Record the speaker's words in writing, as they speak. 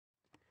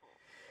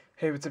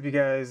Hey, what's up you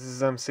guys, this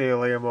is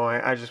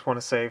MCLegoboy. I just want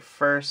to say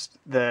first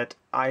that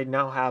I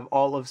now have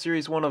all of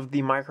Series 1 of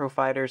the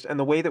Microfighters, and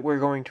the way that we're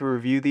going to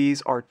review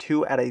these are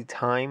 2 at a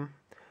time.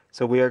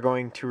 So we are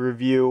going to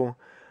review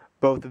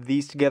both of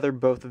these together,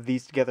 both of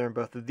these together, and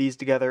both of these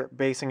together,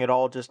 basing it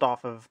all just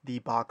off of the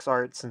box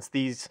art, since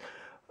these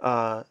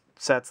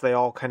sets, they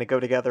all kind of go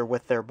together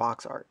with their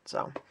box art.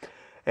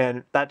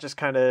 And that just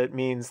kind of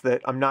means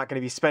that I'm not going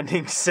to be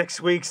spending 6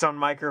 weeks on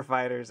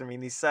Microfighters. I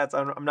mean, these sets,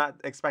 I'm not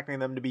expecting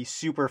them to be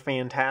super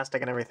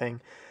fantastic and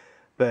everything,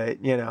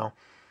 but, you know,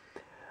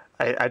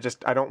 I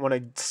don't want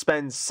to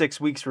spend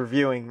 6 weeks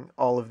reviewing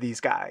all of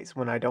these guys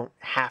when I don't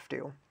have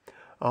to.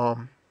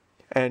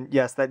 And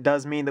yes, that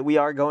does mean that we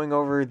are going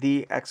over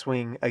the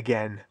X-Wing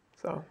again.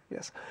 So,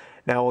 yes.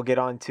 Now we'll get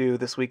on to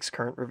this week's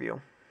current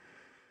review.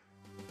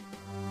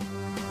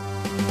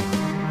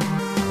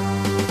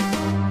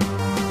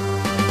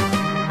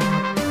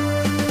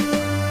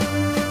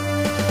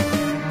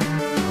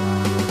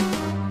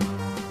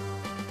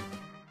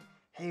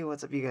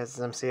 What's up you guys,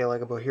 it's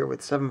MCLegoboy here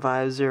with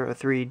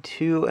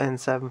 75032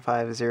 and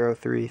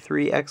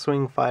 75033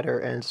 X-Wing Fighter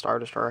and Star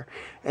Destroyer,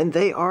 and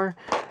they are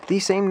the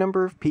same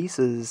number of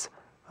pieces.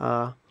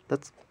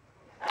 That's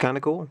kind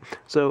of cool.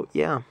 So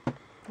yeah,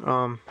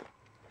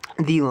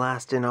 the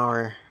last in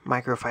our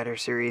Microfighter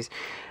series,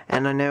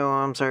 and I know,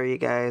 I'm sorry you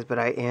guys, but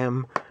I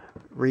am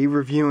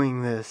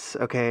re-reviewing this,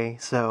 okay,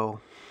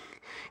 so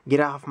get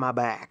off my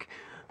back.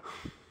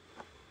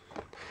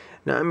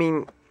 No, I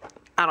mean,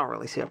 I don't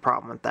really see a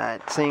problem with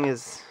that, seeing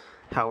as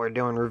how we're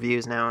doing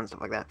reviews now and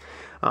stuff like that.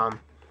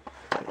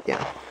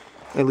 Yeah,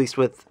 at least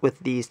with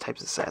these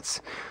types of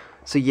sets.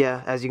 So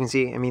yeah, as you can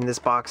see, I mean, this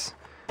box,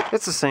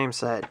 it's the same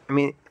set. I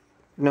mean,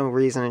 no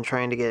reason in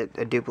trying to get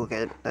a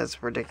duplicate.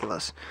 That's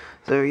ridiculous.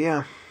 So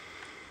yeah.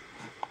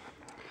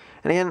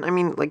 And again, I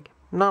mean, like,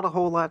 not a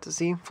whole lot to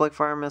see. Flick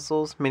fire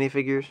missiles,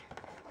 minifigures,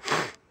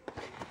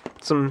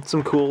 some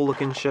cool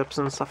looking ships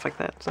and stuff like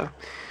that. So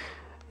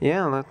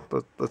yeah,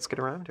 let's get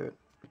around to it.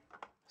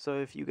 So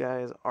if you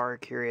guys are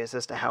curious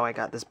as to how I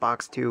got this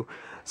box to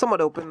somewhat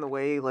open the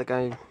way like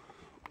I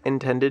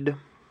intended,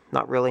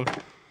 not really.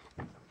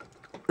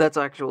 That's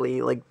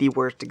actually like the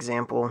worst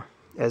example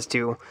as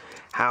to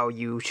how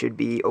you should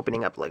be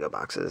opening up Lego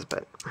boxes.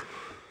 But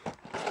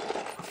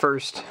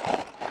first,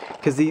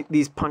 because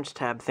these punch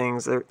tab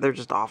things, they're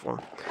just awful.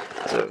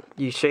 So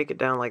you shake it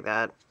down like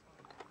that,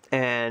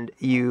 and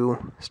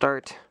you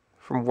start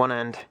from one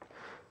end,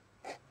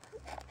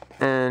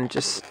 and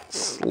just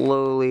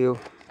slowly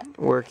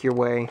work your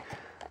way.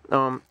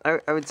 I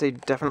would say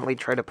definitely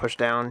try to push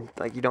down.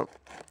 Like,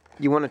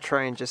 you want to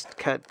try and just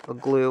cut the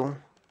glue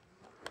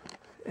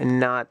and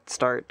not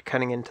start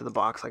cutting into the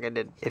box like I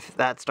did. If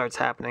that starts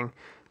happening,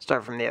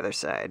 start from the other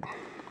side.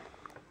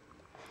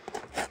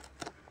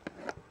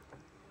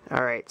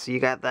 Alright, so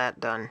you got that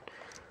done.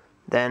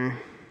 Then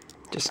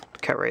just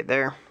cut right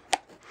there.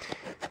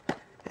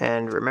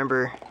 And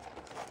remember,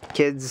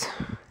 kids,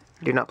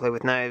 do not play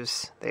with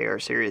knives. They are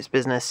serious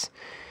business.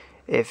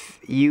 If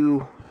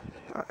you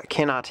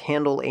cannot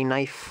handle a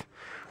knife,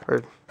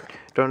 or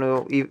don't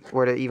know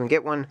where to even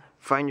get one,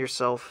 find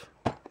yourself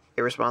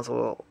a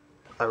responsible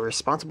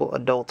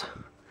adult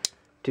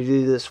to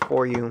do this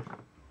for you,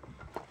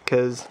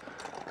 because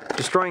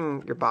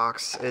destroying your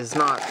box is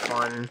not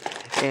fun.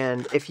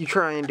 And if you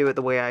try and do it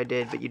the way I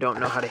did, but you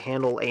don't know how to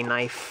handle a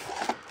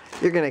knife,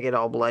 you're gonna get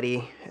all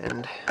bloody,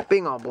 and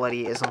being all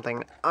bloody is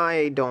something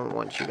I don't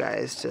want you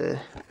guys to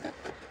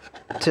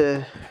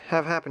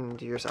have happen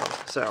to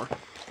yourself. So,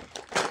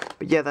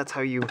 but yeah, that's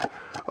how you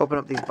open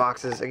up these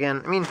boxes.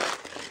 Again, I mean,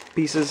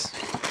 pieces,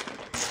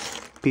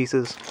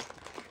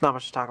 not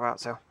much to talk about,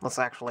 so let's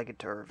actually get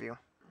to a review.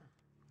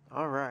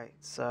 Alright,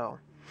 so,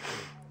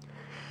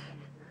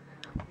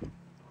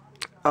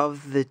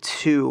 of the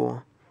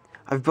two,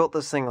 I've built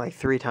this thing like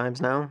 3 times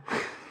now.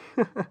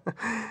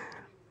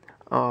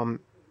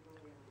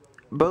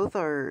 Both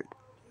are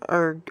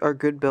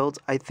good builds.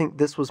 I think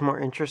this was more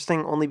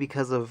interesting only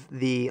because of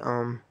the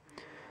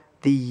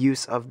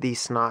use of the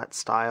snot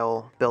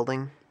style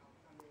building,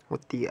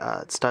 with the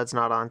studs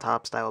not on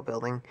top style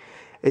building.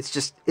 It's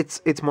just,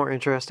 it's more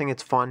interesting,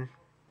 it's fun.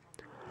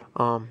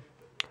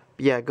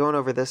 Yeah, going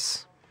over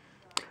this,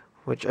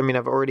 which, I mean,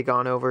 I've already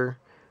gone over,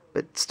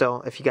 but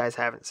still, if you guys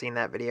haven't seen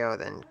that video,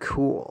 then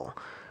cool.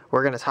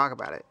 We're going to talk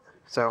about it.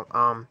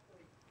 So,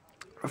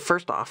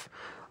 first off,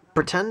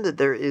 pretend that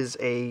there is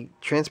a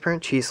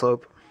transparent cheese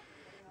slope,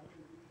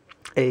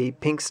 a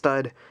pink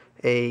stud,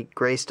 a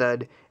gray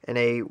stud, and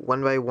a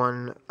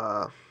 1x1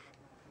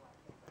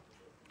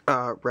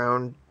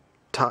 round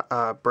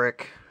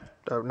brick,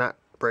 not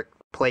brick,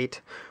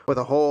 plate with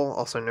a hole,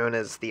 also known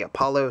as the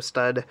Apollo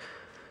stud.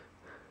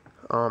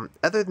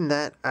 Other than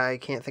that, I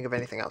can't think of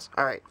anything else.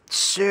 Alright,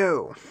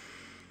 so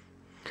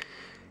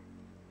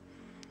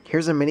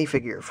here's a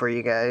minifigure for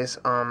you guys.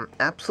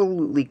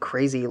 Absolutely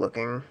crazy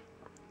looking,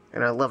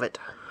 and I love it.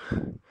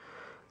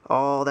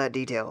 All that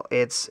detail,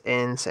 it's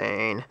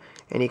insane.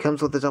 And he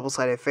comes with a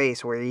double-sided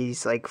face where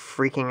he's like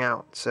freaking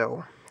out,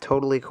 so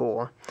totally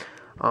cool.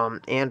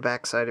 and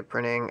back-sided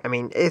printing. I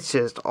mean, it's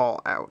just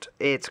all out.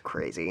 It's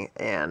crazy,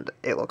 and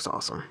it looks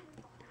awesome.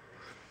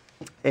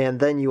 And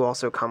then you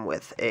also come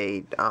with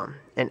an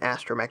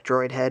astromech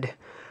droid head.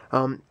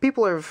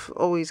 People have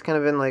always kind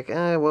of been like,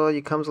 well,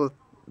 it comes with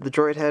the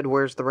droid head,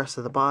 where's the rest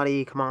of the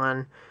body? Come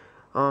on.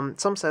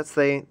 Some sets,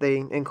 they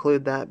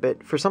include that,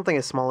 but for something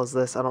as small as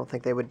this, I don't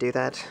think they would do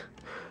that.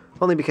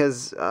 Only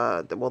because,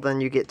 well,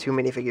 then you get 2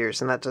 minifigures,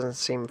 and that doesn't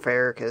seem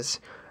fair, because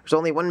there's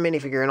only 1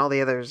 minifigure and all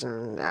the others,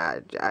 and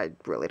I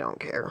really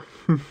don't care.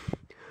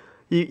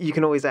 You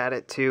can always add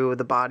it to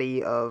the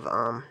body of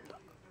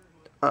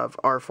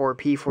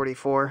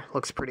R4P44.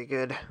 Looks pretty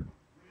good.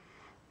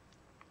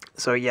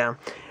 So, yeah.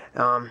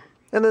 And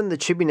then the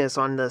chibiness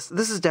on this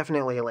is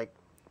definitely, like,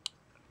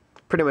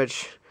 pretty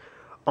much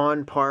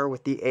on par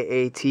with the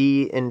AAT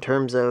in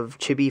terms of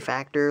chibi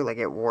factor. Like,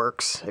 it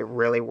works. It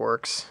really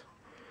works.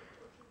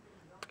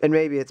 And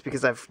maybe it's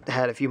because I've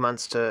had a few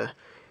months to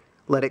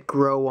let it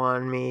grow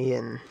on me,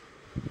 and,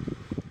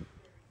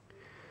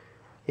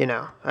 you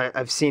know,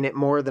 I've seen it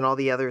more than all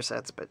the other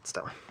sets, but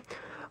still.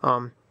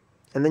 And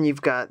then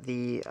you've got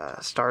the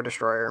Star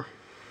Destroyer.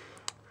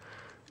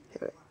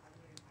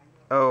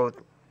 Oh,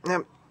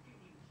 yep.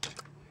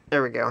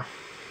 There we go.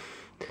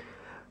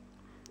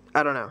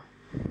 I don't know.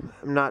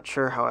 I'm not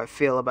sure how I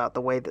feel about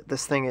the way that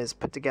this thing is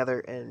put together,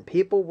 and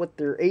people with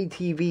their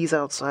ATVs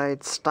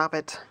outside, stop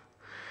it.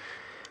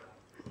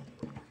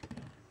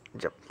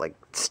 Like,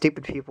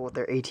 stupid people with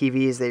their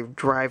ATVs, they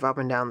drive up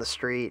and down the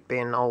street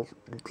being all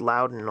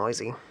loud and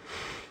noisy.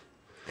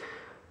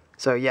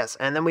 So, yes,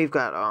 and then we've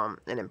got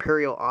an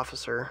Imperial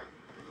officer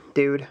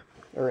dude,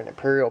 or an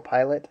Imperial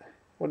pilot.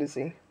 What is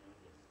he?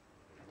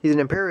 He's an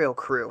Imperial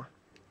crew.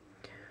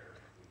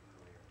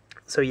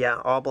 So, yeah,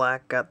 all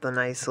black, got the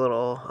nice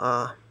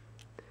little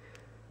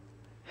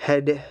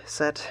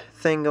headset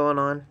thing going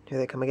on. Here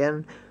they come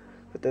again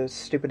with those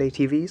stupid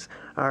ATVs.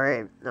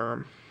 Alright,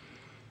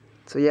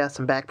 so yeah,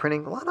 some back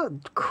printing. A lot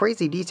of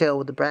crazy detail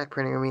with the back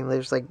printing. I mean,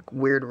 there's like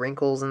weird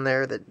wrinkles in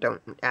there that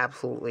don't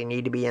absolutely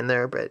need to be in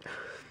there, but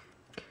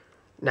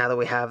now that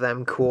we have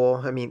them,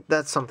 cool. I mean,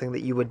 that's something that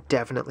you would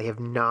definitely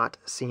have not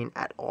seen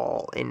at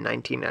all in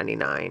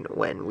 1999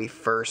 when we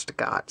first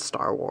got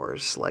Star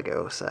Wars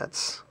Lego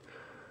sets.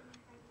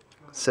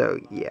 So,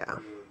 yeah.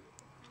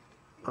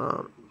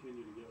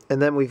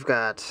 And then we've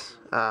got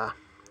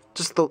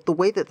just the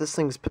way that this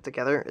thing's put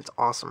together, it's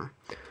awesome.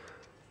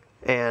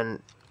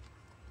 And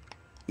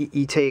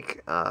you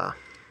take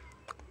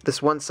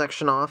this one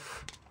section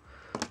off.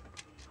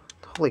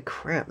 Holy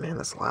crap, man,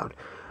 that's loud.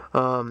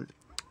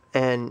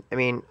 And I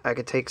mean, I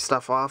could take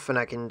stuff off and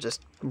I can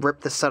just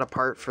rip the set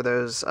apart for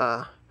those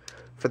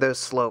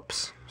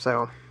slopes.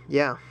 So,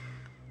 yeah.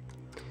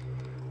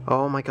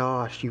 Oh my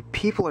gosh, you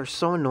people are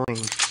so annoying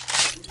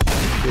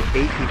with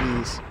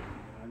ATVs. I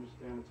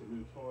understand it's a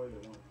new toy,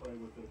 they want to play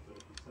with it, but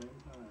at the same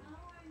time...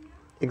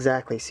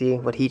 Exactly, see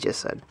what he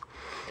just said.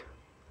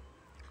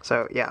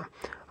 So, yeah.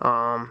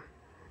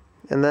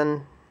 And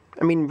then,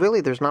 I mean,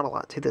 really, there's not a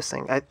lot to this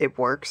thing. It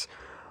works.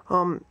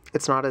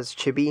 It's not as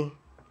chibi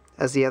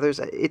as the others.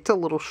 It's a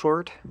little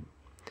short,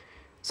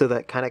 so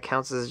that kind of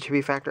counts as a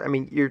chibi factor. I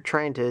mean, you're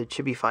trying to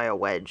chibify a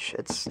wedge.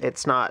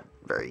 It's not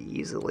very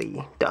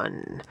easily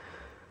done,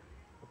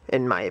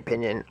 in my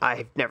opinion.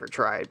 I've never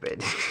tried, but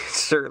it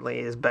certainly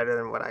is better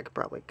than what I could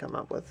probably come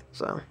up with.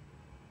 So,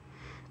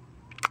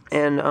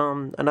 and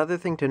another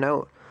thing to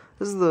note,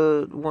 this is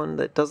the one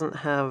that doesn't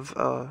have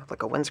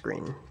like a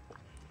windscreen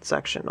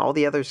section. All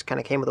the others kind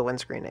of came with a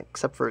windscreen,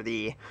 except for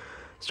the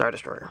Star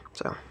Destroyer.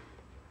 So,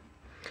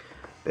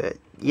 but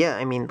yeah,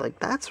 I mean, like,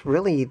 that's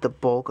really the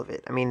bulk of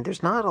it. I mean,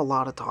 there's not a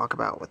lot to talk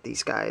about with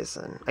these guys.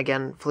 And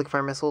again,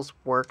 Flickfire Missiles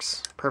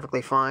works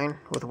perfectly fine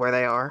with where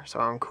they are, so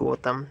I'm cool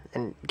with them.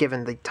 And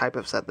given the type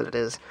of set that it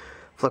is,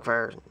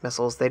 Flickfire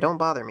Missiles, they don't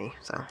bother me,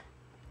 so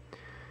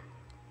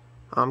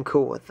I'm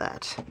cool with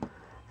that.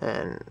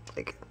 And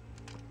like,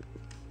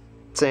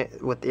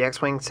 with the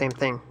X-Wing, same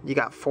thing. You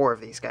got 4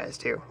 of these guys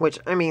too, which,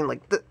 I mean,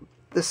 like,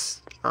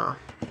 this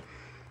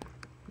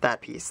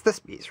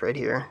piece right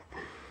here,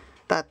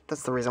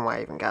 that's the reason why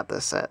I even got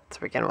this set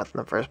to begin with in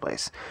the first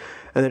place.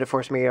 And then it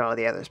forced me to get all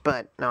the others,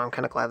 but now I'm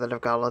kind of glad that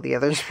I've got all the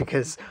others,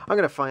 because I'm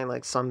gonna find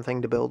like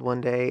something to build one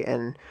day,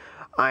 and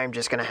I'm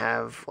just gonna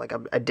have like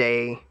a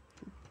day,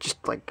 just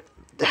like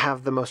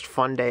have the most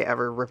fun day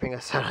ever ripping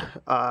a set,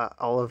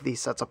 all of these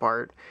sets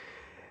apart,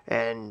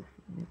 and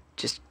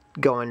just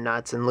going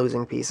nuts and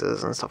losing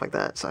pieces and stuff like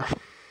that. So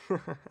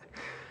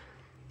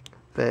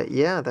but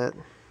yeah,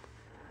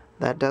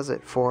 that does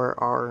it for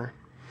our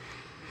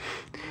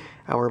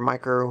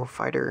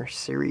Microfighter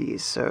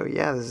series. So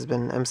yeah, this has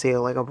been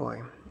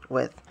MCLegoboy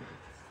with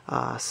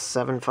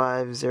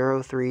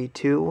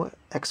 75032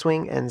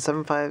 X-Wing and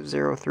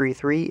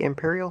 75033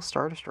 Imperial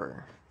Star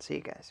Destroyer. See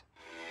you guys.